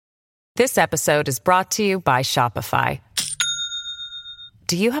This episode is brought to you by Shopify.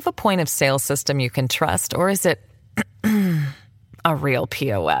 Do you have a point of sale system you can trust, or is it a real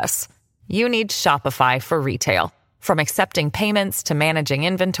POS? You need Shopify for retail. From accepting payments to managing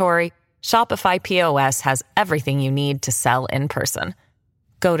inventory, Shopify POS has everything you need to sell in person.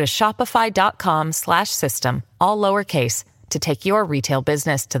 Go to shopify.com/system, all lowercase, to take your retail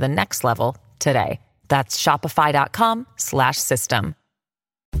business to the next level today. That's shopify.com/system.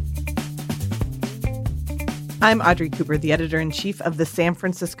 I'm Audrey Cooper, the editor-in-chief of the San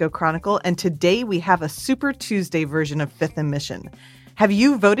Francisco Chronicle, and today we have a Super Tuesday version of Fifth and Mission. Have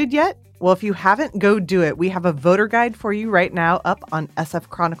you voted yet? Well, if you haven't, go do it. We have a voter guide for you right now up on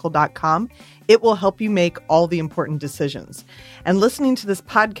sfchronicle.com. It will help you make all the important decisions. And listening to this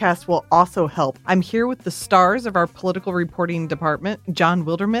podcast will also help. I'm here with the stars of our political reporting department, John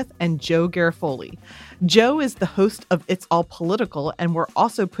Wildermuth and Joe Garofoli. Joe is the host of It's All Political, and we're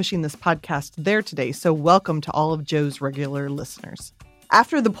also pushing this podcast there today. So welcome to all of Joe's regular listeners.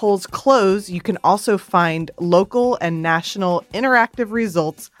 After the polls close, you can also find local and national interactive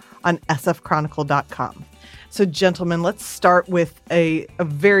results on sfchronicle.com. So, gentlemen, let's start with a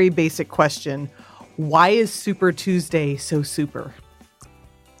very basic question. Why is Super Tuesday so super?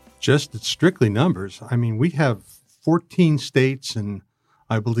 Just strictly numbers. I mean, we have 14 states and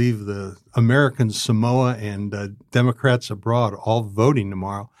I believe the Americans Samoa and Democrats abroad all voting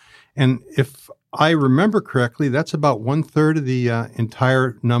tomorrow. And if I remember correctly, that's about 1/3 of the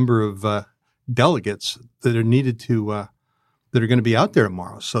entire number of delegates that are needed to that are going to be out there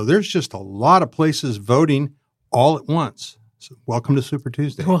tomorrow. So there's just a lot of places voting all at once. So welcome to Super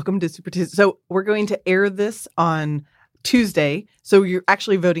Tuesday. Welcome to Super Tuesday. So we're going to air this on Tuesday. So you're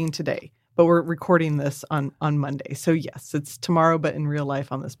actually voting today, but we're recording this on Monday. So yes, it's tomorrow, but in real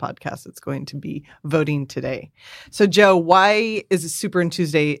life on this podcast, it's going to be voting today. So Joe, why is Super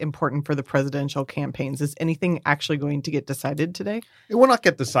Tuesday important for the presidential campaigns? Is anything actually going to get decided today? It will not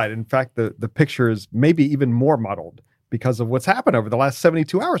get decided. In fact, the picture is maybe even more muddled because of what's happened over the last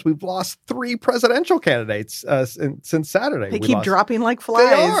 72 hours. We've lost 3 presidential candidates since Saturday. They keep dropping like flies.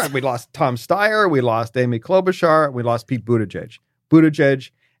 They are. We lost Tom Steyer. We lost Amy Klobuchar. We lost Pete Buttigieg.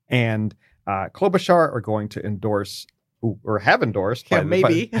 Buttigieg and Klobuchar are going to endorse, or have endorsed, have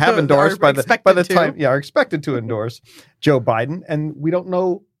endorsed by the time, are expected to endorse Joe Biden, and we don't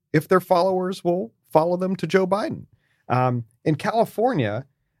know if their followers will follow them to Joe Biden. In California,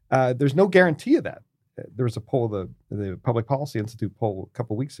 there's no guarantee of that. There was a poll, the Public Policy Institute poll a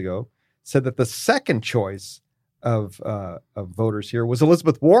couple of weeks ago, said that the second choice of voters here was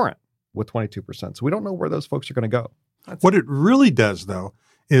Elizabeth Warren with 22%. So we don't know where those folks are going to go. What it really does, though,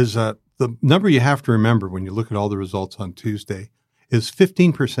 is the number you have to remember when you look at all the results on Tuesday is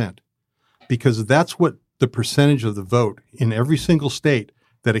 15%, because that's what the percentage of the vote in every single state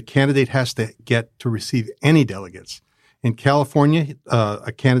that a candidate has to get to receive any delegates. In California,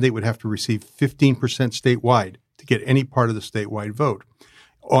 a candidate would have to receive 15% statewide to get any part of the statewide vote.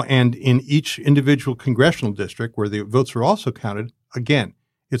 And in each individual congressional district where the votes are also counted, again,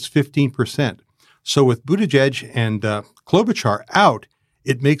 it's 15%. So with Buttigieg and Klobuchar out,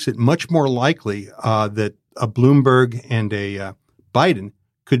 it makes it much more likely that a Bloomberg and a Biden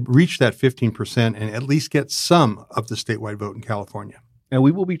could reach that 15% and at least get some of the statewide vote in California. And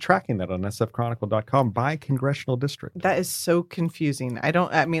we will be tracking that on sfchronicle.com by congressional district. That is so confusing.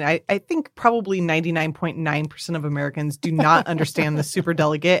 I think probably 99.9% of Americans do not understand the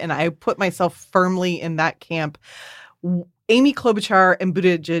superdelegate, and I put myself firmly in that camp. Amy Klobuchar and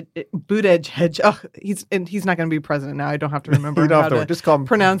Buttigieg. He's not going to be president now. I don't have to remember how to just call him,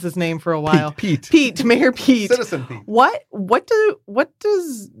 pronounce his name for a while. Pete, Mayor Pete, Citizen Pete. What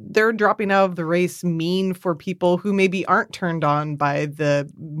does their dropping out of the race mean for people who maybe aren't turned on by the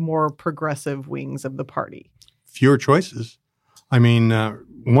more progressive wings of the party? Fewer choices. I mean,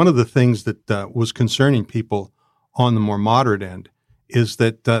 one of the things that was concerning people on the more moderate end is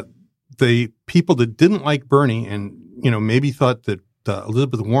that the people that didn't like Bernie and maybe thought that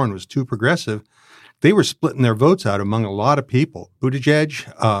Elizabeth Warren was too progressive, they were splitting their votes out among a lot of people. Buttigieg,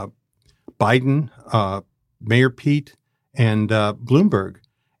 Biden, Mayor Pete, and Bloomberg,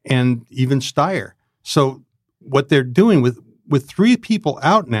 and even Steyer. So what they're doing with 3 people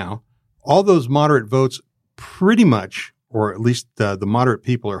out now, all those moderate votes pretty much, or at least the moderate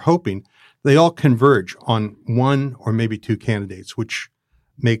people are hoping, they all converge on 1 or maybe 2 candidates, which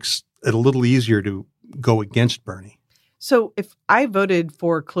makes it a little easier to go against Bernie. So if I voted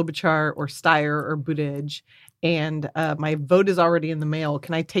for Klobuchar or Steyer or Buttigieg and my vote is already in the mail,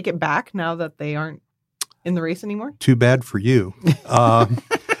 can I take it back now that they aren't in the race anymore? Too bad for you.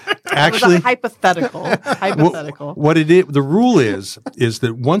 Actually, it was a hypothetical. Hypothetical. What it is, the rule is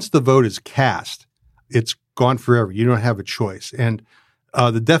that once the vote is cast, it's gone forever. You don't have a choice. And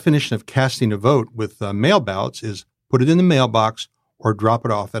the definition of casting a vote with mail ballots is put it in the mailbox or drop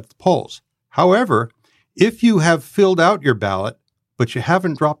it off at the polls. However, if you have filled out your ballot, but you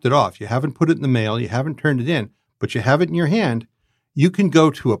haven't dropped it off, you haven't put it in the mail, you haven't turned it in, but you have it in your hand, you can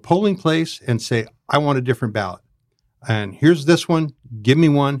go to a polling place and say, I want a different ballot. And here's this one, give me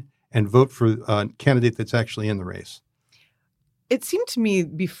one, and vote for a candidate that's actually in the race. It seemed to me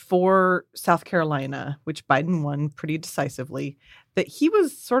before South Carolina, which Biden won pretty decisively, that he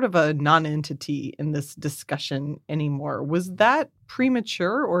was sort of a non-entity in this discussion anymore. Was that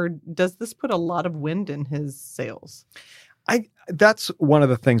premature, or does this put a lot of wind in his sails? That's one of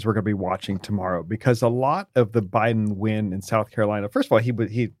the things we're going to be watching tomorrow, because a lot of the Biden win in South Carolina, first of all,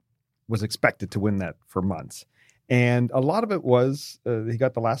 he was expected to win that for months. And a lot of it was he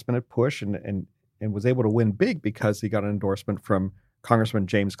got the last minute push and was able to win big because he got an endorsement from Congressman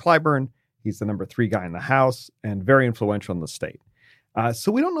James Clyburn. He's the number 3 guy in the House and very influential in the state.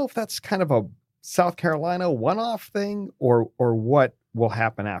 So we don't know if that's kind of a South Carolina one-off thing or what will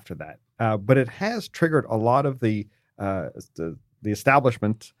happen after that. But it has triggered a lot of the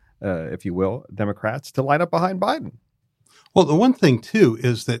establishment, if you will, Democrats, to line up behind Biden. Well, the one thing, too,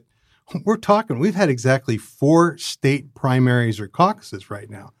 is that we've had exactly 4 state primaries or caucuses right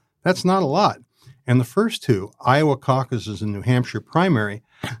now. That's not a lot. And the first 2, Iowa caucuses and New Hampshire primary,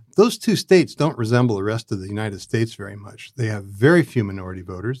 those 2 states don't resemble the rest of the United States very much. They have very few minority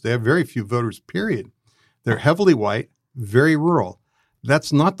voters. They have very few voters, period. They're heavily white, very rural.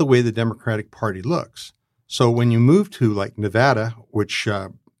 That's not the way the Democratic Party looks. So when you move to like Nevada, which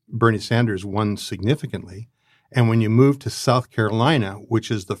Bernie Sanders won significantly, and when you move to South Carolina, which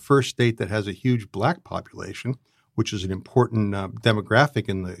is the first state that has a huge black population, which is an important demographic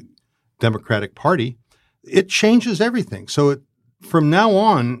in the Democratic Party, it changes everything. So from now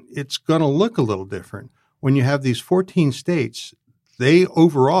on, it's going to look a little different. When you have these 14 states, they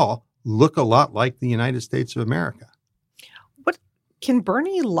overall look a lot like the United States of America. What can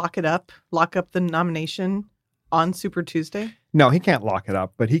Bernie lock up the nomination on Super Tuesday? No, he can't lock it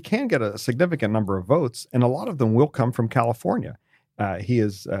up, but he can get a significant number of votes, and a lot of them will come from California.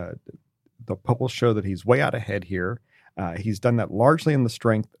 The polls show that he's way out ahead here. He's done that largely in the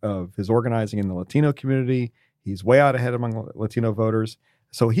strength of his organizing in the Latino community. He's way out ahead among Latino voters.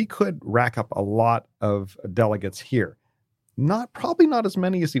 So he could rack up a lot of delegates here. Probably not as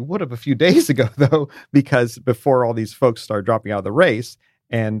many as he would have a few days ago, though, because before all these folks start dropping out of the race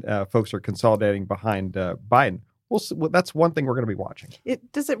and folks are consolidating behind Biden. That's one thing we're going to be watching.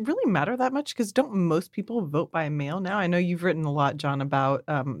 Does it really matter that much? Because don't most people vote by mail now? I know you've written a lot, John, about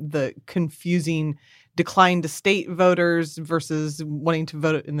the confusing decline to state voters versus wanting to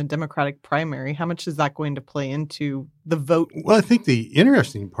vote in the Democratic primary. How much is that going to play into the vote? Well, I think the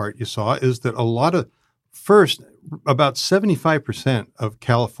interesting part you saw is that about 75% of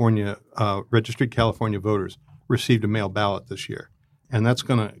California, registered California voters received a mail ballot this year. And that's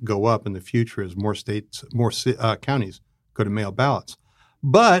going to go up in the future as more counties go to mail ballots.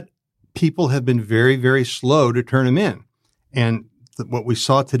 But people have been very, very slow to turn them in. And what we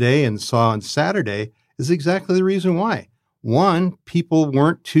saw today and saw on Saturday is exactly the reason why. One, people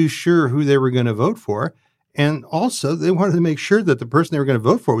weren't too sure who they were going to vote for. And also, they wanted to make sure that the person they were going to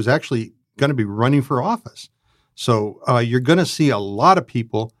vote for was actually going to be running for office. So you're going to see a lot of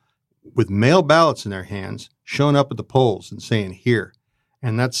people with mail ballots in their hands showing up at the polls and saying, here.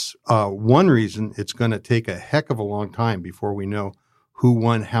 And that's one reason it's going to take a heck of a long time before we know who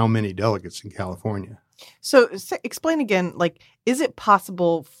won how many delegates in California. So explain again, is it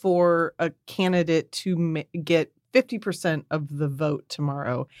possible for a candidate to get 50% of the vote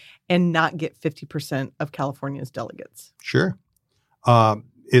tomorrow and not get 50% of California's delegates? Sure. Okay,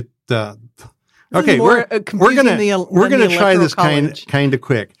 we're gonna try this kind of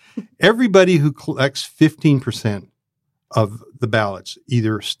quick. Everybody who collects 15% of the ballots,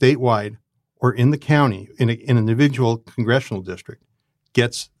 either statewide or in the county, in an individual congressional district,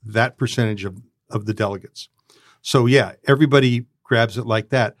 gets that percentage of the delegates. So yeah, everybody grabs it like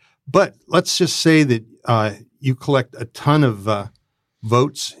that. But let's just say that you collect a ton of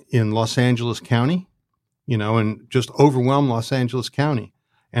votes in Los Angeles County, and just overwhelm Los Angeles County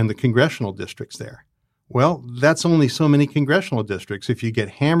and the congressional districts there. Well, that's only so many congressional districts. If you get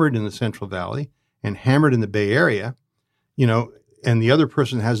hammered in the Central Valley and hammered in the Bay Area, and the other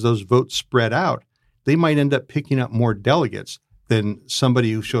person has those votes spread out, they might end up picking up more delegates than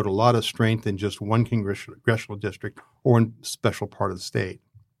somebody who showed a lot of strength in just one congressional district or in a special part of the state.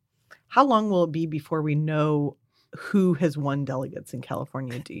 How long will it be before we know who has won delegates in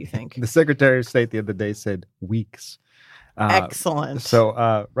California, do you think? The Secretary of State the other day said weeks. Excellent.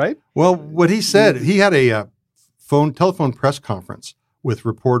 So, right? Well, what he said, he had a telephone press conference with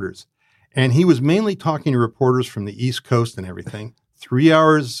reporters, and he was mainly talking to reporters from the East Coast and everything, 3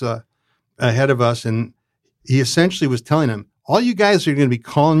 hours ahead of us. And he essentially was telling them, all you guys are going to be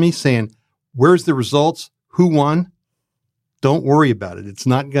calling me saying, where's the results? Who won? Don't worry about it. It's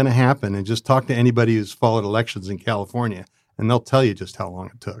not going to happen. And just talk to anybody who's followed elections in California, and they'll tell you just how long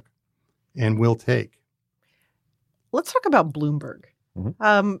it took and will take. Let's talk about Bloomberg.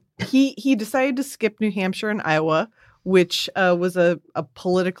 Mm-hmm. He decided to skip New Hampshire and Iowa, which was a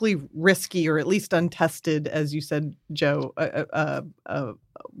politically risky, or at least untested, as you said, Joe, a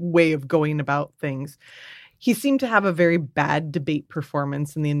way of going about things. He seemed to have a very bad debate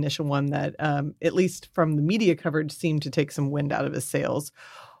performance in the initial one that, at least from the media coverage, seemed to take some wind out of his sails.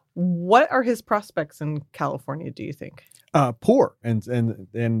 What are his prospects in California, do you think? Poor and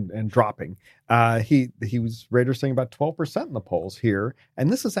dropping. He was registering about 12% in the polls here,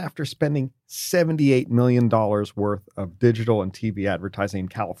 and this is after spending $78 million worth of digital and TV advertising in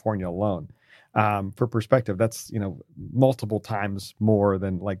California alone. For perspective, that's multiple times more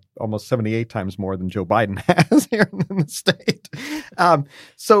than, like almost 78 times more than Joe Biden has here in the state.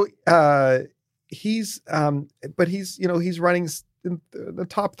 He's running in the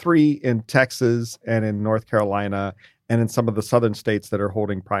top 3 in Texas and in North Carolina and in some of the southern states that are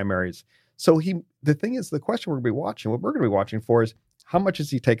holding primaries. So the thing is, the question what we're going to be watching for is how much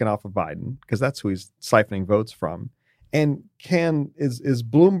is he taken off of Biden, because that's who he's siphoning votes from. And is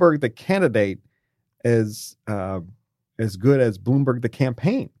Bloomberg the candidate as good as Bloomberg the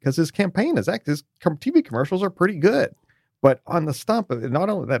campaign? Because his campaign his TV commercials are pretty good, but on the stump, not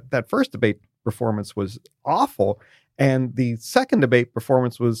only that first debate performance was awful, and the second debate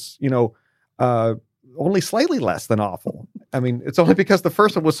performance was only slightly less than awful. I mean, it's only because the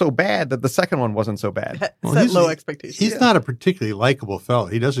first one was so bad that the second one wasn't so bad. Set low expectations. He's not a particularly likable fellow.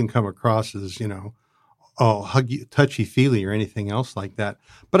 He doesn't come across as huggy, touchy-feely or anything else like that.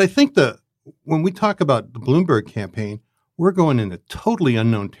 But I think when we talk about the Bloomberg campaign, we're going into totally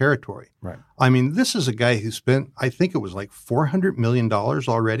unknown territory. Right. I mean, this is a guy who spent, I think it was like $400 million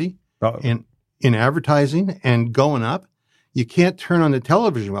already in advertising and going up. You can't turn on the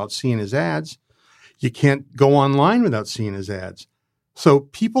television without seeing his ads. You can't go online without seeing his ads. So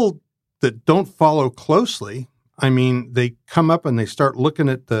people that don't follow closely, I mean, they come up and they start looking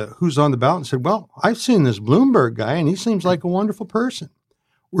at who's on the ballot and said, well, I've seen this Bloomberg guy and he seems like a wonderful person.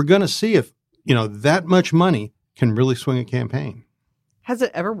 We're going to see if, that much money can really swing a campaign. Has it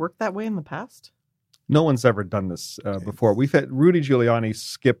ever worked that way in the past? No one's ever done this before. We've had Rudy Giuliani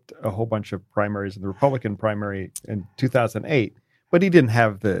skipped a whole bunch of primaries in the Republican primary in 2008, but he didn't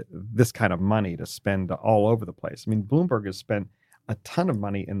have this kind of money to spend all over the place. I mean, Bloomberg has spent a ton of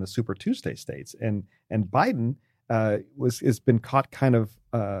money in the Super Tuesday states, and Biden has been caught kind of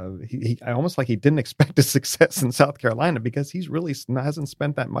he almost like he didn't expect a success in South Carolina because he's really hasn't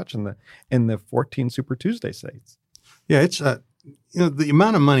spent that much in the 14 Super Tuesday states. Yeah, it's the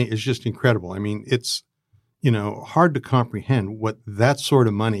amount of money is just incredible. I mean, it's hard to comprehend what that sort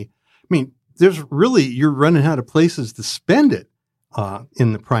of money. I mean, you're running out of places to spend it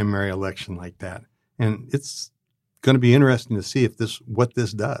in the primary election like that, and it's going to be interesting to see what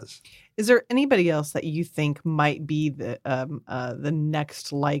this does. Is there anybody else that you think might be the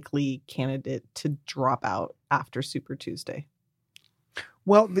next likely candidate to drop out after Super Tuesday?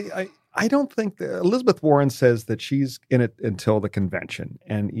 Well, I don't think Elizabeth Warren says that she's in it until the convention.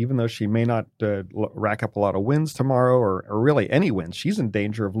 And even though she may not rack up a lot of wins tomorrow or really any wins, she's in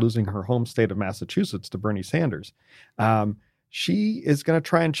danger of losing her home state of Massachusetts to Bernie Sanders. She is going to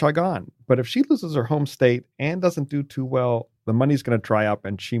try and chug on. But if she loses her home state and doesn't do too well, the money's going to dry up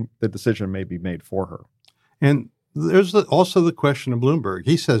and the decision may be made for her. And there's also the question of Bloomberg.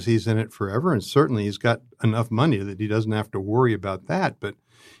 He says he's in it forever, and certainly he's got enough money that he doesn't have to worry about that. But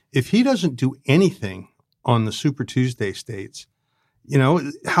if he doesn't do anything on the Super Tuesday states,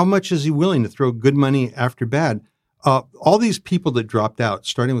 how much is he willing to throw good money after bad? All these people that dropped out,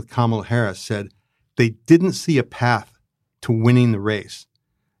 starting with Kamala Harris, said they didn't see a path to winning the race.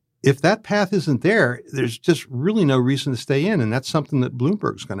 If that path isn't there, there's just really no reason to stay in, and that's something that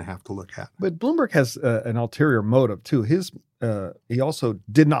Bloomberg's going to have to look at. But Bloomberg has an ulterior motive, too. He also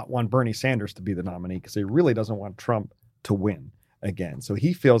did not want Bernie Sanders to be the nominee because he really doesn't want Trump to win again. So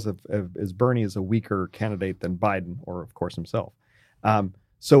he feels as Bernie is a weaker candidate than Biden or, of course, himself.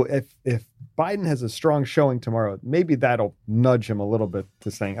 So if Biden has a strong showing tomorrow, maybe that'll nudge him a little bit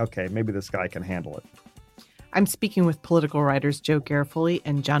to saying, okay, maybe this guy can handle it. I'm speaking with political writers Joe Garofoli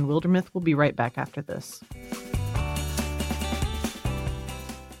and John Wildermuth. We'll be right back after this.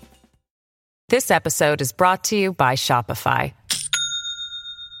 This episode is brought to you by Shopify.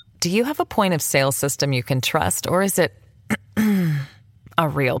 Do you have a point of sale system you can trust, or is it a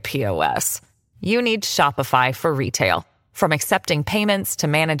real POS? You need Shopify for retail. From accepting payments to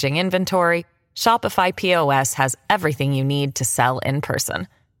managing inventory, Shopify POS has everything you need to sell in person.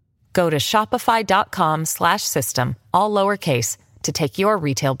 Go to shopify.com/system, all lowercase, to take your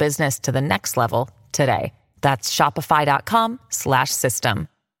retail business to the next level today. That's shopify.com/system.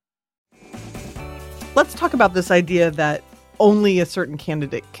 Let's talk about this idea that only a certain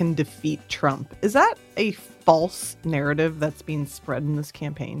candidate can defeat Trump. Is that a false narrative that's being spread in this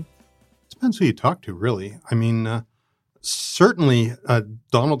campaign? Depends who you talk to, really. I mean, certainly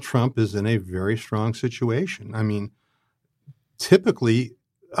Donald Trump is in a very strong situation. I mean, typically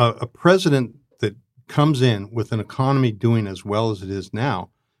a president that comes in with an economy doing as well as it is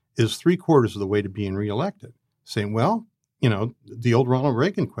now is 3/4 of the way to being reelected. Saying, well, you know, the old Ronald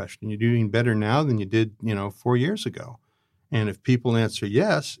Reagan question, you're doing better now than you did, 4 years ago. And if people answer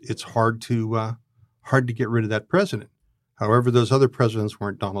yes, it's hard to get rid of that president. However, those other presidents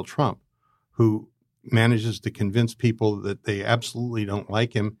weren't Donald Trump, who manages to convince people that they absolutely don't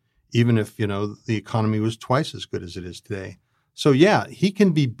like him, even if, the economy was twice as good as it is today. So, yeah, he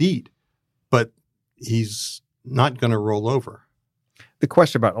can be beat, but he's not going to roll over. The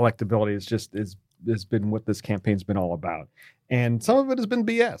question about electability has been what this campaign's been all about. And some of it has been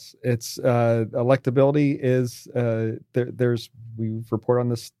BS. It's electability is we've reported on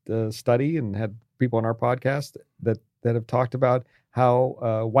this study and had people on our podcast that have talked about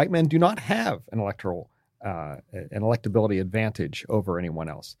how white men do not have an electability advantage over anyone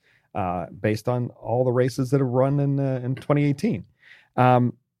else, based on all the races that have run in 2018.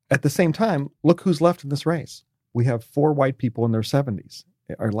 At the same time, look who's left in this race. We have 4 white people in their 70s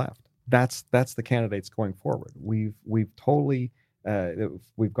are left. That's the candidates going forward. We've totally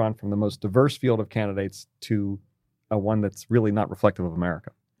we've gone from the most diverse field of candidates to one that's really not reflective of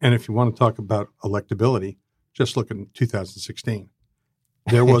America. And if you want to talk about electability, just look at 2016.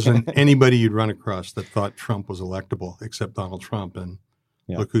 There wasn't anybody you'd run across that thought Trump was electable except Donald Trump, and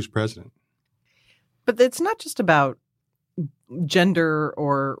look who's president. But it's not just about gender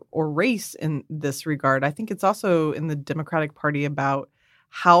or race in this regard. I think it's also in the Democratic Party about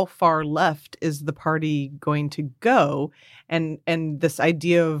how far left is the party going to go, and this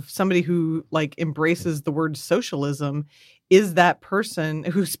idea of somebody who embraces the word socialism. Is that person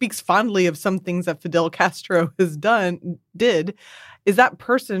who speaks fondly of some things that Fidel Castro did, is that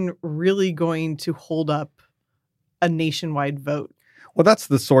person really going to hold up a nationwide vote? Well, that's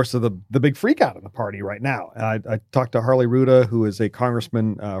the source of the big freak out in the party right now. I talked to Harley Ruda, who is a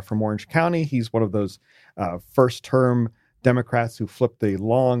congressman from Orange County. He's one of those first-term Democrats who flipped the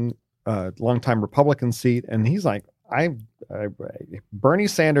long-time Republican seat, and he's like, Bernie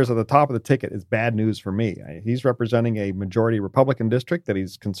Sanders at the top of the ticket is bad news for me. He's representing a majority Republican district that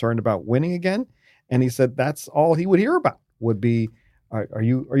he's concerned about winning again. And he said that's all he would hear about would be, are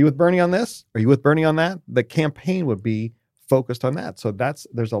you with Bernie on this? Are you with Bernie on that? The campaign would be focused on that. So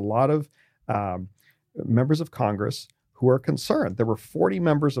there's a lot of members of Congress who are concerned. There were 40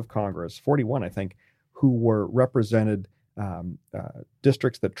 members of Congress, 41, I think, who were represented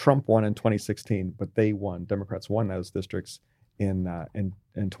districts that Trump won in 2016, but Democrats won those districts in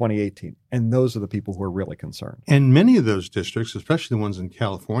 2018. And those are the people who are really concerned. And many of those districts, especially the ones in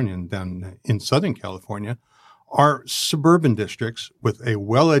California and down in Southern California, are suburban districts with a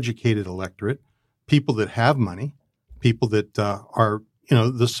well-educated electorate, people that have money, people that are,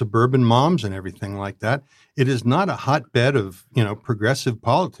 the suburban moms and everything like that. It is not a hotbed of, progressive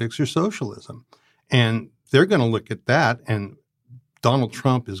politics or socialism. And they're going to look at that, and Donald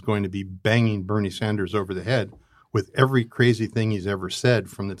Trump is going to be banging Bernie Sanders over the head with every crazy thing he's ever said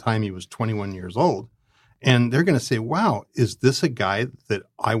from the time he was 21 years old. And they're going to say, wow, is this a guy that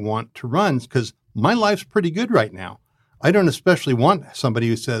I want to run? Because my life's pretty good right now. I don't especially want somebody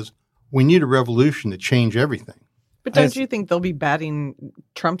who says, we need a revolution to change everything. But don't you think they'll be batting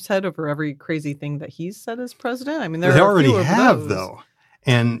Trump's head over every crazy thing that he's said as president? I mean, they already have, though.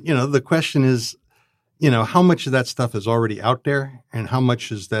 And, the question is, how much of that stuff is already out there and how much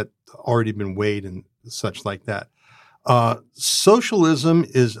has that already been weighed and such like that? Socialism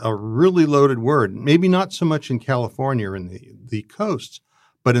is a really loaded word, maybe not so much in California or in the coasts,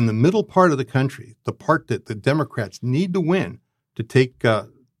 but in the middle part of the country, the part that the Democrats need to win to take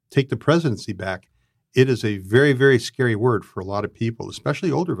the presidency back. It is a very, very scary word for a lot of people,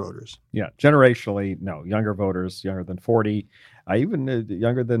 especially older voters. Yeah, generationally, no. Younger voters, younger than 40, even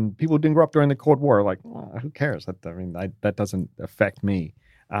younger than people who didn't grow up during the Cold War, who cares? That doesn't affect me.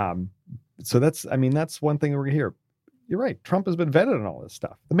 So that's one thing we're going to hear. you're right. Trump has been vetted on all this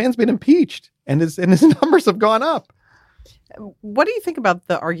stuff. The man's been impeached, and his numbers have gone up. What do you think about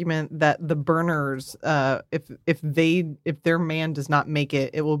the argument that the burners, if their man does not make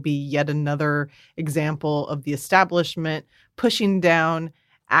it, it will be yet another example of the establishment pushing down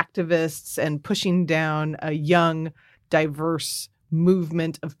activists and pushing down a young, diverse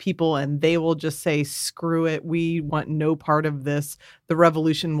movement of people, and they will just say, screw it, we want no part of this. The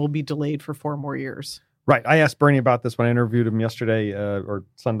revolution will be delayed for 4 more years. Right. I asked Bernie about this when I interviewed him yesterday or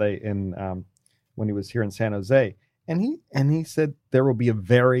Sunday when he was here in San Jose. And he said there will be a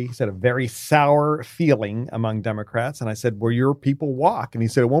very sour feeling among Democrats. And I said, where your people walk. And he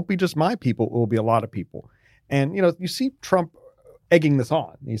said, it won't be just my people. It will be a lot of people. And, you see Trump egging this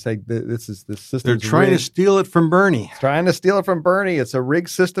on. He said, this system. They're trying to steal it from Bernie. Trying to steal it from Bernie. It's a rigged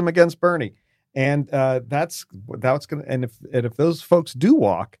system against Bernie. And that's going to, and if those folks do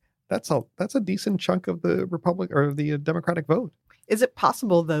walk, that's a decent chunk of the Republic or the Democratic vote. Is it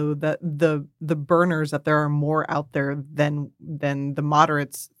possible, though, that the burners, that there are more out there than the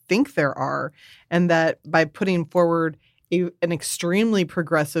moderates think there are, and that by putting forward an extremely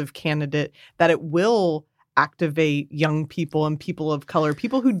progressive candidate, that it will activate young people and people of color,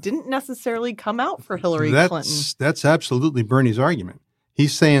 people who didn't necessarily come out for Hillary Clinton? That's absolutely Bernie's argument.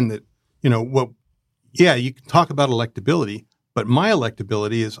 He's saying that, you can talk about electability, but my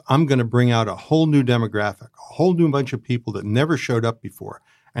electability is I'm going to bring out a whole new demographic, a whole new bunch of people that never showed up before.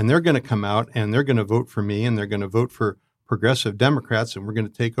 And they're going to come out and they're going to vote for me and they're going to vote for progressive Democrats and we're going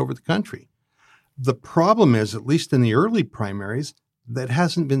to take over the country. The problem is, at least in the early primaries, that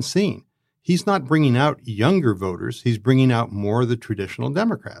hasn't been seen. He's not bringing out younger voters. He's bringing out more of the traditional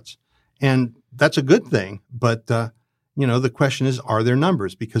Democrats. And that's a good thing. But, the question is, are there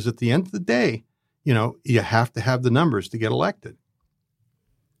numbers? Because at the end of the day, you have to have the numbers to get elected.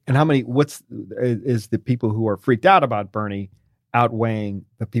 And how many, is the people who are freaked out about Bernie outweighing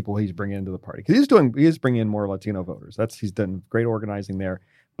the people he's bringing into the party? Because he is bringing in more Latino voters. He's done great organizing there.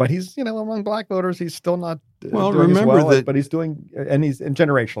 But he's, among black voters, he's still not doing as well. But he's doing, and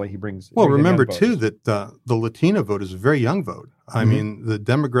generationally he brings. Well, remember too that the Latino vote is a very young vote. I mean, the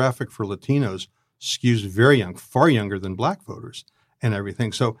demographic for Latinos skews very young, far younger than black voters and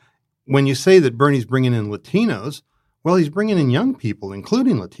everything. So when you say that Bernie's bringing in Latinos, well, he's bringing in young people,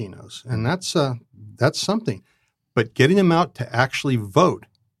 including Latinos, and that's something. But getting them out to actually vote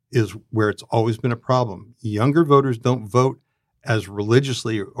is where it's always been a problem. Younger voters don't vote as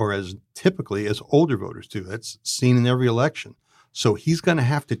religiously or as typically as older voters do. That's seen in every election. So he's going to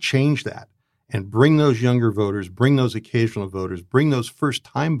have to change that and bring those younger voters, bring those occasional voters, bring those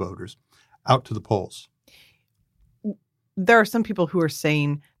first-time voters out to the polls. There are some people who are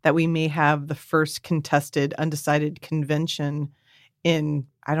saying that we may have the first contested undecided convention in,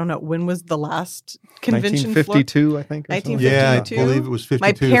 I don't know, when was the last convention? 1952, I think. 1952? Yeah, I believe it was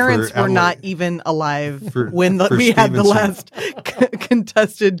 52. My parents were not even alive when we had the last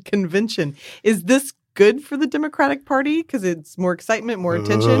contested convention. Is this good for the Democratic Party because it's more excitement, more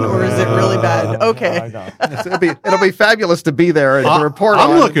attention, or is it really bad? Okay. It'll be fabulous to be there and to report on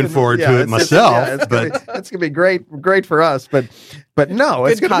it. I'm looking forward to it myself. It's going to be great for us. But no,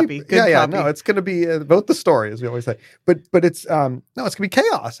 it's going to be no, it's going to be vote the story, as we always say. But it's it's going to be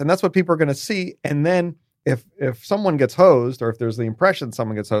chaos, and that's what people are going to see. And then if someone gets hosed, or if there's the impression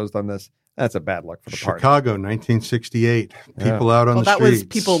someone gets hosed on this, that's a bad look for the party. Chicago, 1968. People out on the streets. That was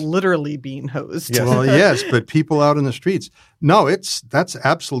people literally being hosed. Yes. Well, yes, but people out in the streets. No, that's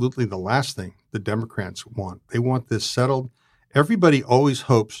absolutely the last thing the Democrats want. They want this settled. Everybody always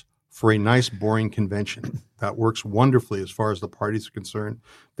hopes for a nice, boring convention. That works wonderfully as far as the parties are concerned.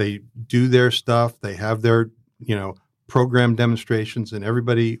 They do their stuff. They have their, program demonstrations, and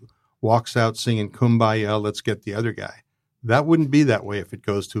everybody walks out singing "Kumbaya, let's get the other guy." That wouldn't be that way if it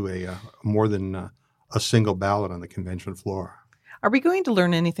goes to a more than a single ballot on the convention floor. Are we going to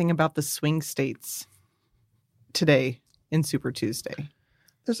learn anything about the swing states today in Super Tuesday?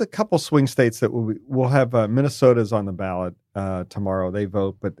 There's a couple swing states that we'll have. Minnesota's on the ballot tomorrow. They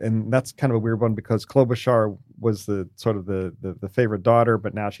vote, and that's kind of a weird one because Klobuchar was the sort of the favorite daughter,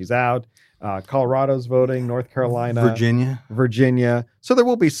 but now she's out. Colorado's voting, North Carolina, Virginia. So there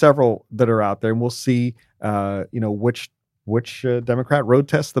will be several that are out there, and we'll see, which Democrat road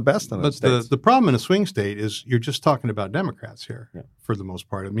tests the best in those states. The problem in a swing state is you're just talking about Democrats here for the most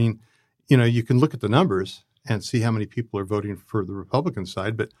part. I mean, you can look at the numbers and see how many people are voting for the Republican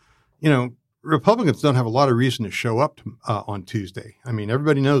side, but, Republicans don't have a lot of reason to show up on Tuesday. I mean,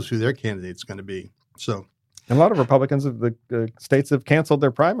 everybody knows who their candidate's going to be. So, and a lot of Republicans of the states have canceled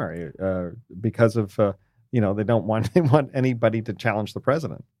their primary because of, they want anybody to challenge the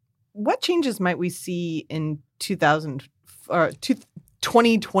president. What changes might we see in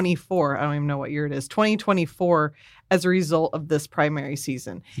 2024. I don't even know what year it is. 2024 as a result of this primary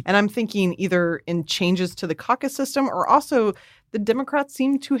season. And I'm thinking either in changes to the caucus system or also the Democrats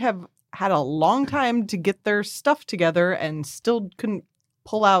seem to have had a long time to get their stuff together and still couldn't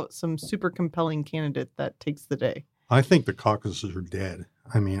pull out some super compelling candidate that takes the day. I think the caucuses are dead.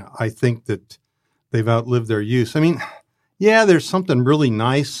 I mean, I think that they've outlived their use. I mean, yeah, there's something really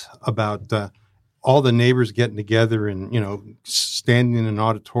nice about all the neighbors getting together and, standing in an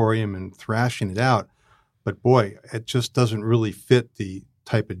auditorium and thrashing it out. But boy, it just doesn't really fit the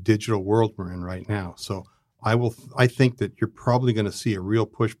type of digital world we're in right now. So I think that you're probably going to see a real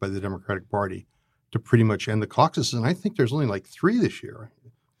push by the Democratic Party to pretty much end the caucuses. And I think there's only like 3 this year.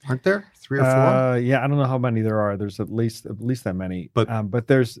 Aren't there 3 or 4? Yeah, I don't know how many there are. There's at least that many. But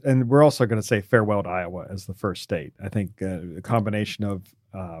there's, and we're also going to say farewell to Iowa as the first state. I think a combination of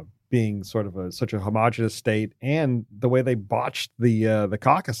being sort of such a homogenous state and the way they botched the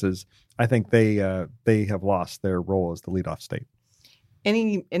caucuses, I think they have lost their role as the leadoff state.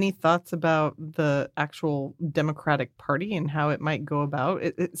 Any thoughts about the actual Democratic Party and how it might go about?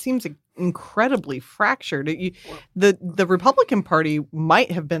 It seems incredibly fractured. The Republican Party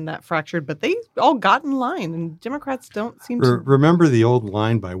might have been that fractured, but they all got in line, and Democrats don't seem to. Remember the old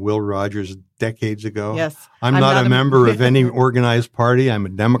line by Will Rogers decades ago? Yes. I'm not a member of any organized party. I'm a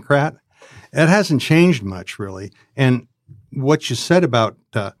Democrat. It hasn't changed much, really. And what you said about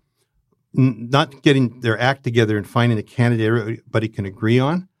not getting their act together and finding a candidate everybody can agree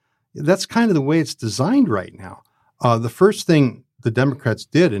on, that's kind of the way it's designed right now. The first thing the Democrats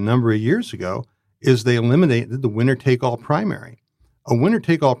did a number of years ago is they eliminated the winner-take-all primary. A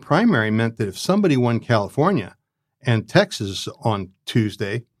winner-take-all primary meant that if somebody won California and Texas on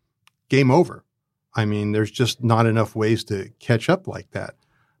Tuesday, game over. I mean, there's just not enough ways to catch up like that.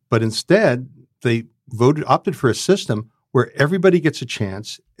 But instead, they opted for a system where everybody gets a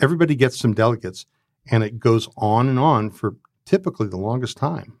chance, everybody gets some delegates, and it goes on and on for typically the longest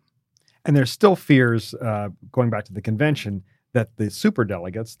time. And there's still fears, going back to the convention, that the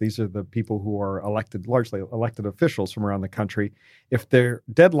superdelegates, these are the people who are largely elected officials from around the country, if they're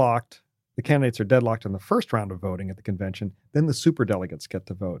deadlocked, the candidates are deadlocked in the first round of voting at the convention, then the superdelegates get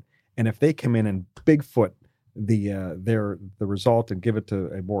to vote. And if they come in and Bigfoot the result and give it to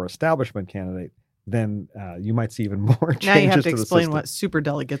a more establishment candidate, then you might see even more changes. Now you have to explain system. What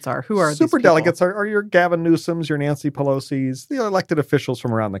superdelegates are. Who are superdelegates? Are your Gavin Newsoms, your Nancy Pelosi's, the elected officials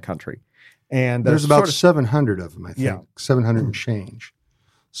from around the country. And there's about 700 of them, I think. 700 and change.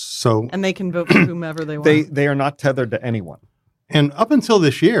 So, and they can vote for whomever they want. They are not tethered to anyone. And up until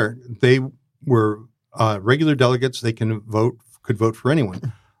this year, they were regular delegates. They could vote for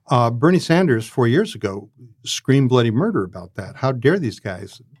anyone. Bernie Sanders 4 years ago screamed bloody murder about that. How dare these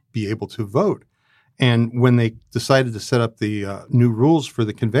guys be able to vote? And when they decided to set up the new rules for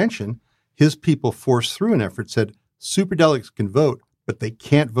the convention, his people forced through an effort, said superdelegates can vote, but they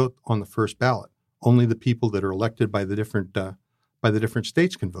can't vote on the first ballot. Only the people that are elected by the different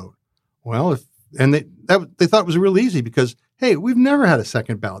states can vote. Well, they thought it was real easy because, hey, we've never had a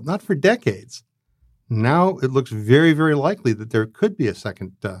second ballot, not for decades. Now it looks very, very likely that there could be a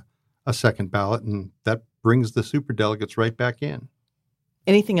second ballot, and that brings the superdelegates right back in.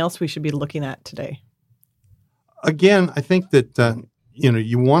 Anything else we should be looking at today? Again, I think that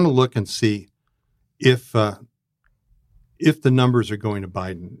you want to look and see if the numbers are going to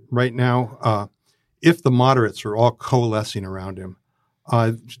Biden right now. If the moderates are all coalescing around him,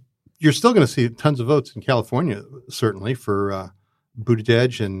 you're still going to see tons of votes in California, certainly for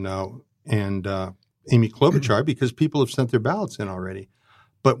Buttigieg and Amy Klobuchar, because people have sent their ballots in already.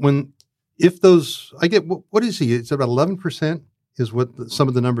 But what is he? It's about 11%. Is what some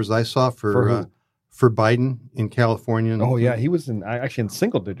of the numbers I saw for Biden in California. Oh yeah, he was actually in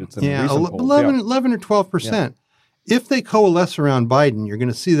single digits. In 11 or 12%. Yeah. If they coalesce around Biden, you're going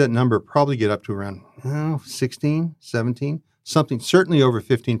to see that number probably get up to around 16, 17, something, certainly over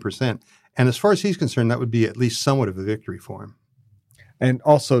 15%. And as far as he's concerned, that would be at least somewhat of a victory for him. And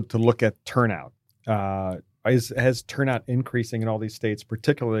also to look at turnout. Has turnout increasing in all these states,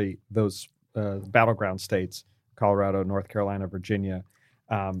 particularly those battleground states? Colorado, North Carolina, Virginia.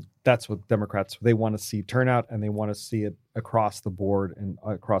 That's what Democrats, they want to see turnout, and they want to see it across the board and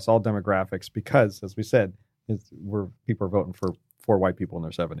across all demographics because, as we said, people are voting for 4 white people in their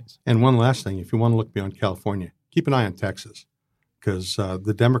 70s. And one last thing, if you want to look beyond California, keep an eye on Texas because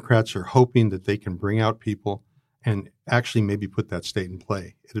the Democrats are hoping that they can bring out people and actually maybe put that state in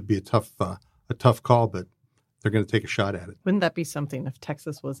play. It'd be a tough call, but they're going to take a shot at it. Wouldn't that be something if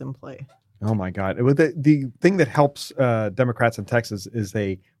Texas was in play? Oh my God! The thing that helps Democrats in Texas is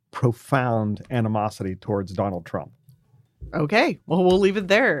a profound animosity towards Donald Trump. Okay. Well, we'll leave it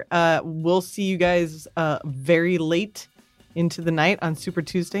there. We'll see you guys very late into the night on Super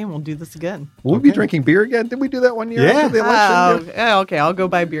Tuesday, and we'll do this again. Will we be drinking beer again? Did we do that one year after the election? Okay. I'll go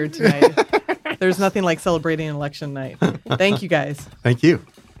buy beer tonight. There's nothing like celebrating election night. Thank you, guys. Thank you.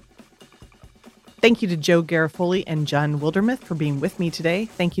 Thank you to Joe Garofoli and John Wildermuth for being with me today.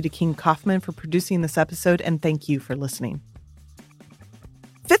 Thank you to King Kaufman for producing this episode, and thank you for listening.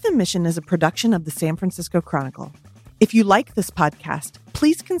 Fifth and Mission is a production of the San Francisco Chronicle. If you like this podcast,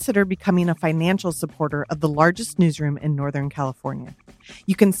 please consider becoming a financial supporter of the largest newsroom in Northern California.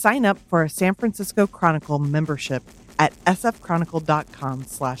 You can sign up for a San Francisco Chronicle membership at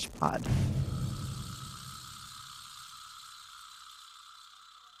sfchronicle.com/pod.